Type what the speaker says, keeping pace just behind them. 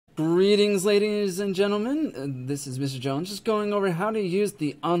Greetings, ladies and gentlemen. This is Mr. Jones, just going over how to use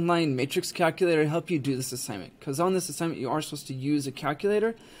the online matrix calculator to help you do this assignment. Because on this assignment, you are supposed to use a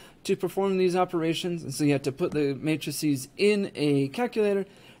calculator to perform these operations, and so you have to put the matrices in a calculator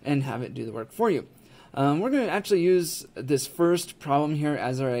and have it do the work for you. We're going to actually use this first problem here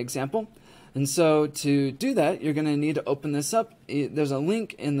as our example. And so to do that, you're going to need to open this up. There's a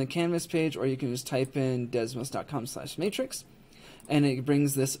link in the Canvas page, or you can just type in desmos.com/matrix. And it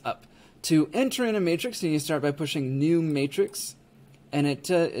brings this up. To enter in a matrix, you start by pushing new matrix, and it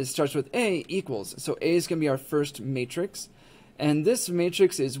starts with A equals. So A is going to be our first matrix, and this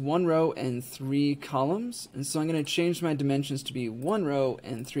matrix is 1 row and 3 columns, and so I'm going to change my dimensions to be 1 row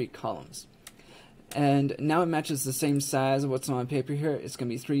and 3 columns. And now it matches the same size of what's on my paper here. It's going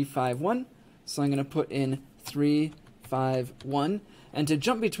to be 3, 5, 1, so I'm going to put in 3, 5, 1. And to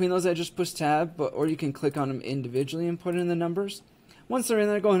jump between those, I just push tab, or you can click on them individually and put in the numbers. Once they're in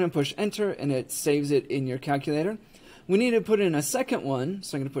there, go ahead and push enter, and it saves it in your calculator. We need to put in a second one,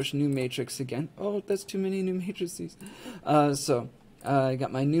 so I'm going to push new matrix again. Oh, that's too many new matrices. I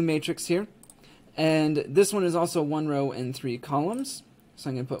got my new matrix here. And this one is also 1 row and 3 columns. So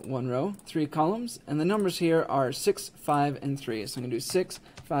I'm going to put 1 row, 3 columns, and the numbers here are 6, 5, and 3. So I'm going to do 6,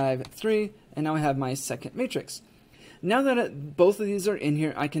 5, 3, and now I have my second matrix. Now that both of these are in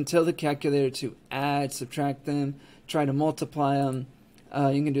here, I can tell the calculator to add, subtract them, try to multiply them.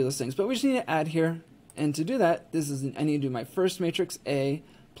 You can do those things, but we just need to add here. And to do that, I need to do my first matrix A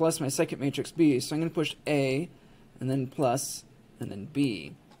plus my second matrix B. So I'm going to push A, and then plus, and then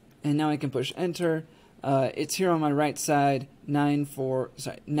B. And now I can push enter. It's here on my right side, 9,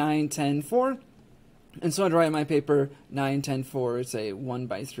 10, 4. And so I'd write on my paper 9, 10, 4. It's a 1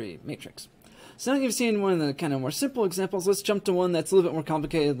 by 3 matrix. So now you've seen one of the kind of more simple examples. Let's jump to one that's a little bit more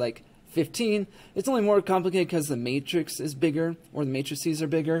complicated, like 15. It's only more complicated because the matrix is bigger, or the matrices are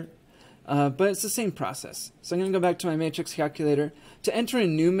bigger, but it's the same process. So I'm going to go back to my matrix calculator. To enter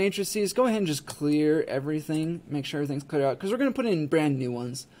in new matrices, go ahead and just clear everything, make sure everything's cleared out, because we're going to put in brand new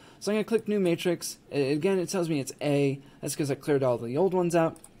ones. So I'm going to click new matrix. Again, it tells me it's A. That's because I cleared all the old ones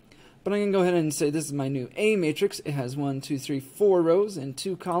out. But I'm going to go ahead and say this is my new A matrix. It has 1, 2, 3, 4 rows and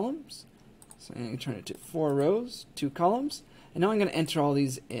 2 columns. So I'm going to turn it to 4 rows, 2 columns. And now I'm going to enter all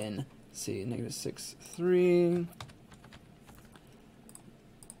these in. Let's see, -6, 3,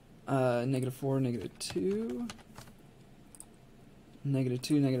 -4, -2,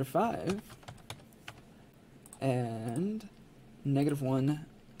 -2, -5, and -1,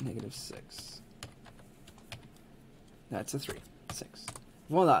 -6. That's a 3, 6.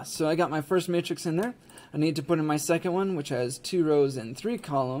 Voila, so I got my first matrix in there. I need to put in my second one, which has 2 rows and 3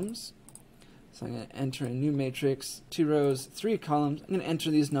 columns. So I'm going to enter a new matrix, 2 rows, 3 columns. I'm going to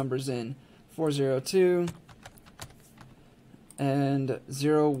enter these numbers in, 402 and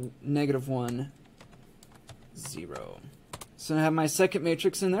 0, -1, 0. So I have my second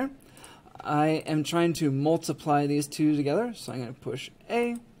matrix in there. I am trying to multiply these two together, so I'm going to push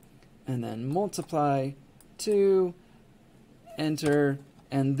A, and then multiply 2, enter,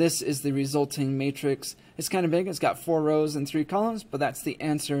 and this is the resulting matrix. It's kind of big. It's got 4 rows and 3 columns, but that's the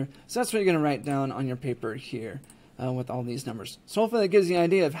answer. So that's what you're going to write down on your paper here with all these numbers. So hopefully that gives you an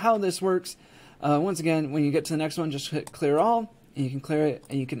idea of how this works. Once again, when you get to the next one, just hit clear all, and you can clear it,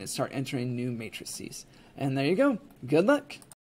 and you can start entering new matrices. And there you go. Good luck.